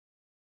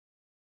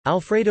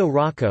Alfredo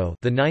Rocco,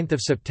 the 9th of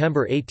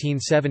September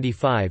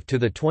 1875 to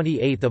the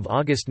 28th of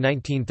August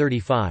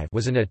 1935,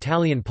 was an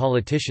Italian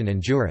politician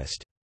and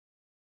jurist.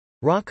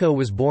 Rocco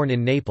was born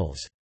in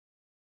Naples.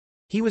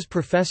 He was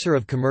professor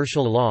of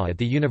commercial law at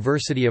the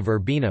University of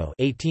Urbino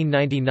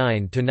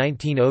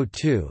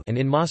 (1899–1902) and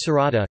in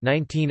Macerata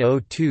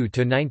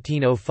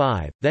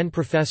 (1902–1905), then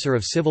professor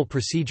of civil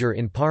procedure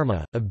in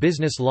Parma, of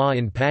business law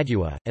in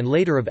Padua, and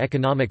later of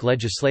economic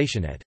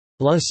legislation at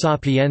La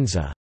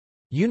Sapienza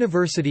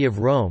University of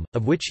Rome,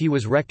 of which he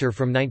was rector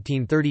from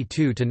 1932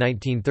 to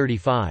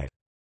 1935.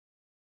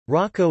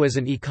 Rocco, as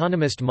an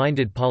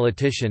economist-minded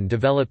politician,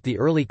 developed the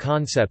early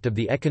concept of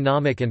the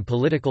economic and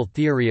political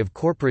theory of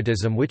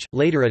corporatism which,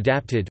 later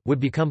adapted,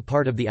 would become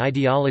part of the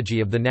ideology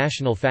of the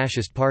National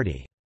Fascist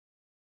Party.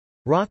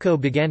 Rocco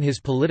began his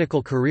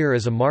political career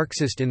as a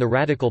Marxist in the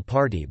Radical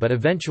Party but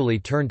eventually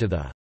turned to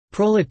the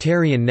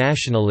 «proletarian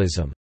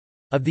nationalism»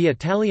 of the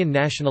Italian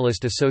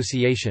Nationalist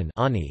Association,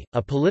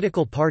 a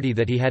political party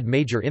that he had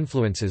major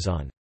influences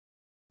on.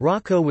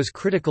 Rocco was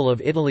critical of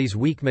Italy's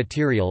weak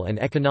material and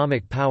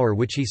economic power,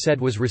 which he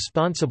said was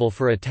responsible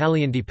for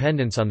Italian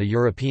dependence on the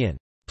European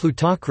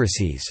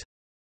plutocracies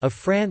of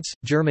France,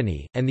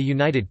 Germany, and the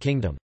United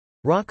Kingdom.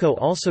 Rocco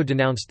also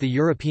denounced the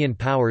European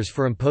powers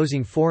for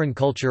imposing foreign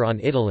culture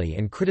on Italy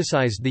and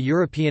criticized the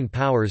European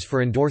powers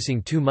for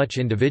endorsing too much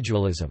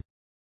individualism.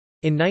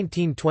 In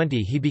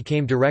 1920 he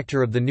became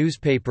director of the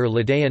newspaper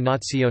L'Idea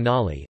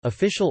Nazionale,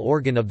 official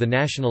organ of the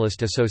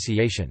Nationalist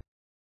Association.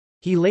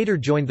 He later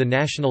joined the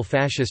National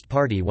Fascist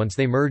Party once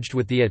they merged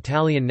with the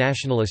Italian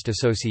Nationalist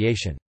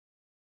Association.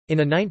 In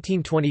a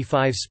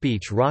 1925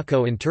 speech,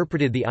 Rocco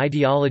interpreted the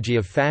ideology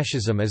of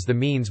fascism as the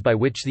means by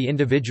which the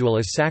individual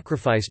is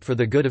sacrificed for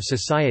the good of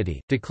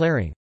society,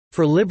 declaring,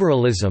 "For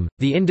liberalism,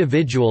 the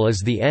individual is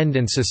the end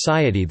and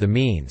society the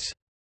means.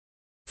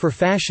 For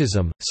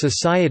fascism,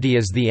 society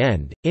is the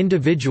end,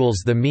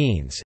 individuals the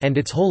means, and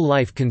its whole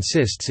life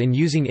consists in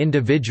using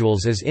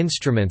individuals as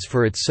instruments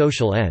for its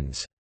social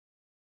ends."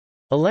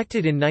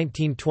 Elected in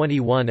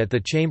 1921 at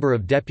the Chamber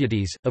of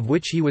Deputies, of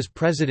which he was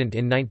president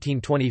in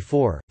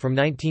 1924, from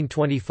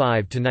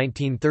 1925 to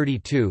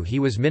 1932 he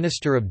was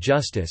Minister of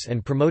Justice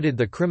and promoted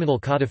the criminal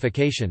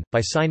codification,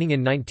 by signing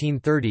in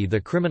 1930 the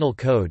Criminal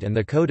Code and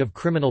the Code of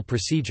Criminal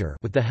Procedure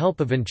with the help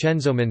of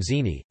Vincenzo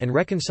Manzini, and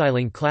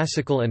reconciling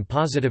classical and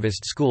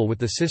positivist school with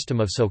the system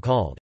of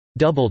so-called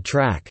double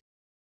track.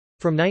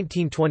 From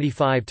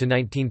 1925 to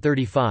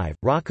 1935,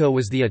 Rocco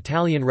was the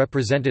Italian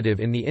representative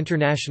in the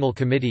International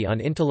Committee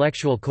on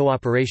Intellectual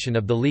Cooperation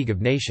of the League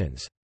of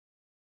Nations.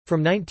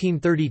 From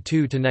 1932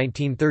 to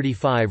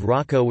 1935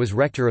 Rocco was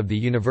rector of the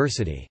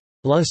University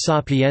La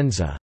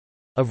Sapienza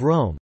of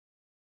Rome.